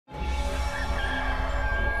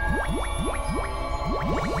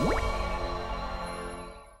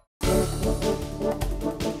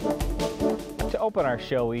open our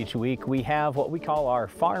show each week, we have what we call our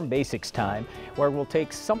Farm Basics time, where we'll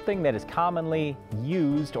take something that is commonly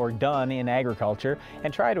used or done in agriculture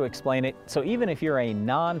and try to explain it so even if you're a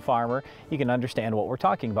non-farmer, you can understand what we're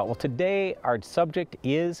talking about. Well, today our subject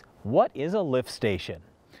is, what is a lift station?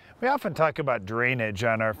 We often talk about drainage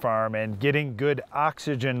on our farm and getting good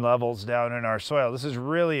oxygen levels down in our soil. This is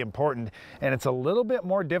really important, and it's a little bit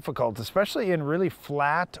more difficult, especially in really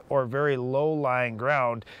flat or very low-lying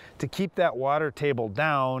ground, to keep that water table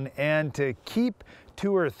down and to keep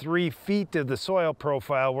 2 or 3 feet of the soil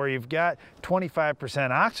profile where you've got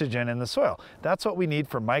 25% oxygen in the soil. That's what we need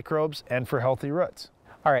for microbes and for healthy roots.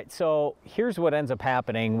 All right, so here's what ends up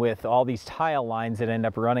happening with all these tile lines that end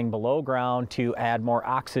up running below ground to add more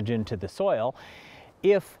oxygen to the soil.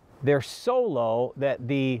 If they're so low that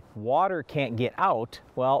the water can't get out,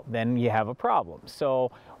 well, then you have a problem.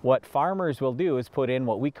 So what farmers will do is put in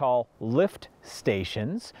what we call lift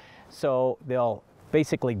stations. So they'll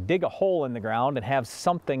basically dig a hole in the ground and have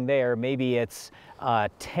something there. Maybe it's a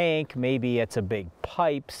tank, maybe it's a big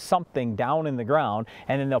pipe, something down in the ground,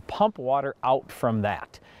 and then they'll pump water out from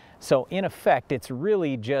that. So in effect, it's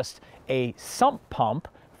really just a sump pump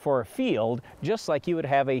for a field, just like you would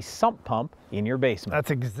have a sump pump in your basement.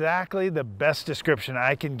 That's exactly the best description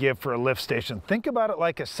I can give for a lift station. Think about it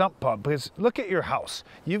like a sump pump, because look at your house.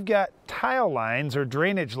 You've got tile lines or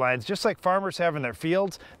drainage lines, just like farmers have in their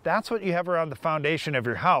fields. That's what you have around the foundation of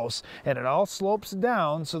your house, and it all slopes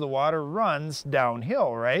down so the water runs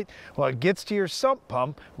downhill, right? Well, it gets to your sump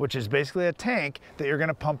pump, which is basically a tank that you're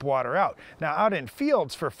gonna pump water out. Now, out in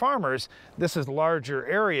fields for farmers, this is larger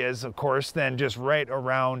areas, of course, than just right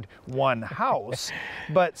around one house,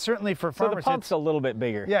 but certainly for farmers, so the pump's a little bit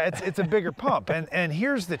bigger. Yeah, it's a bigger pump. And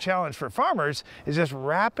here's the challenge for farmers, is just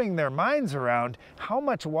wrapping their minds around how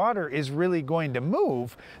much water is really going to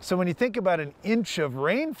move. So when you think about an inch of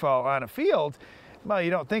rainfall on a field, well, you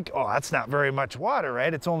don't think, oh, that's not very much water,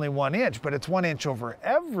 right? It's only 1 inch, but it's 1 inch over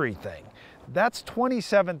everything. That's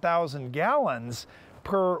 27,000 gallons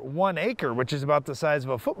per 1 acre, which is about the size of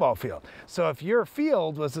a football field. So if your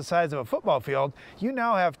field was the size of a football field, you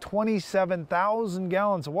now have 27,000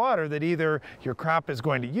 gallons of water that either your crop is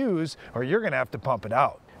going to use or you're going to have to pump it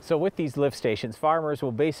out. So with these lift stations, farmers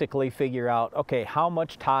will basically figure out, okay, how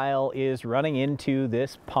much tile is running into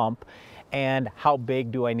this pump and how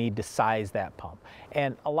big do I need to size that pump?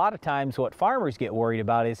 And a lot of times what farmers get worried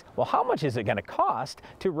about is, well, how much is it going to cost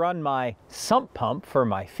to run my sump pump for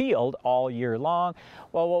my field all year long?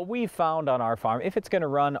 Well, what we've found on our farm, if it's going to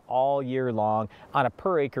run all year long on a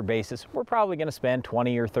per acre basis, we're probably going to spend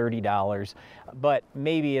 $20 or $30, but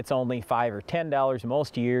maybe it's only $5 or $10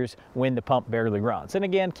 most years when the pump barely runs. And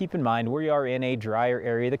again, keep in mind, we are in a drier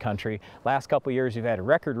area of the country. Last couple of years we've had a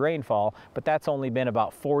record rainfall, but that's only been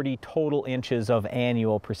about 40 total inches of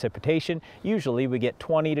annual precipitation. Usually we get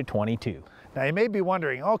 20 to 22. Now you may be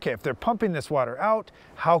wondering, okay, if they're pumping this water out,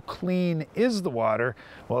 how clean is the water?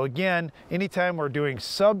 Well, again, anytime we're doing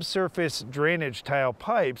subsurface drainage tile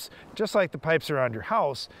pipes, just like the pipes around your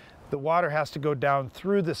house, the water has to go down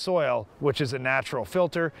through the soil, which is a natural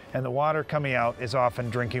filter, and the water coming out is often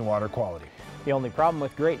drinking water quality. The only problem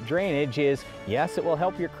with great drainage is, yes, it will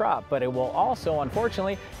help your crop, but it will also,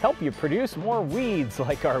 unfortunately, help you produce more weeds,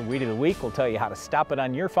 like our Weed of the Week. We'll tell you how to stop it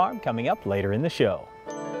on your farm coming up later in the show.